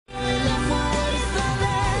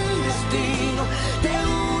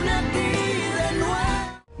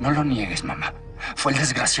No lo niegues, mamá. Fue el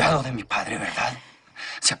desgraciado de mi padre, ¿verdad?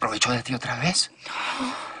 ¿Se aprovechó de ti otra vez?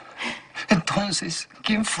 No. Entonces,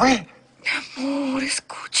 ¿quién fue? Mi amor,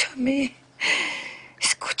 escúchame.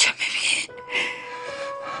 Escúchame bien.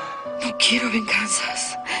 No quiero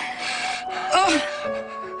venganzas. Oh.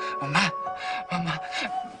 Mamá,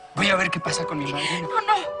 voy a ver qué pasa con mi madre. No.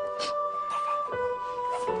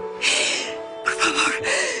 Por favor,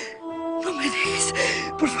 no me dejes.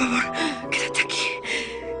 Por favor, quédate aquí.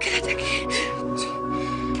 Quédate aquí. Sí.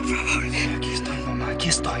 Por favor. Aquí estoy, mamá, aquí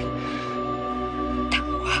estoy.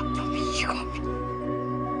 Tan guapo, mi hijo.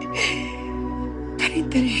 Tan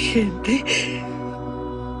inteligente.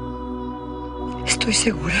 Estoy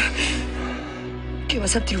segura que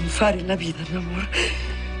vas a triunfar en la vida, mi amor.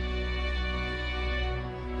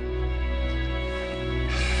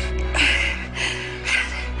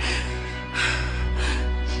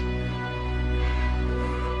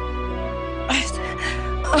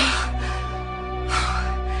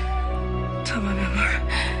 Toma, mi amor.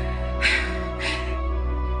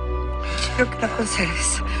 Quiero que la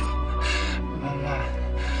conserves. Mamá,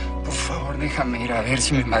 por favor, déjame ir a ver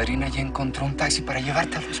si mi madrina ya encontró un taxi para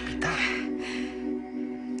llevarte al hospital.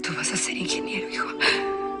 Tú vas a ser ingeniero, hijo.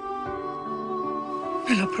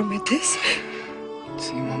 ¿Me lo prometes?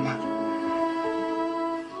 Sí, mamá.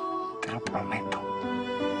 Te lo prometo.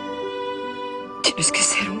 Tienes que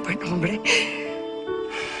ser un buen hombre.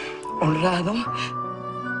 Honrado.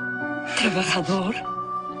 Trabajador.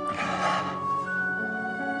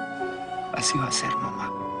 Así va a ser,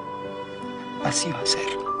 mamá. Así va a ser.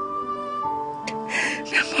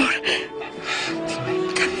 Mi amor,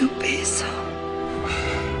 dame un beso.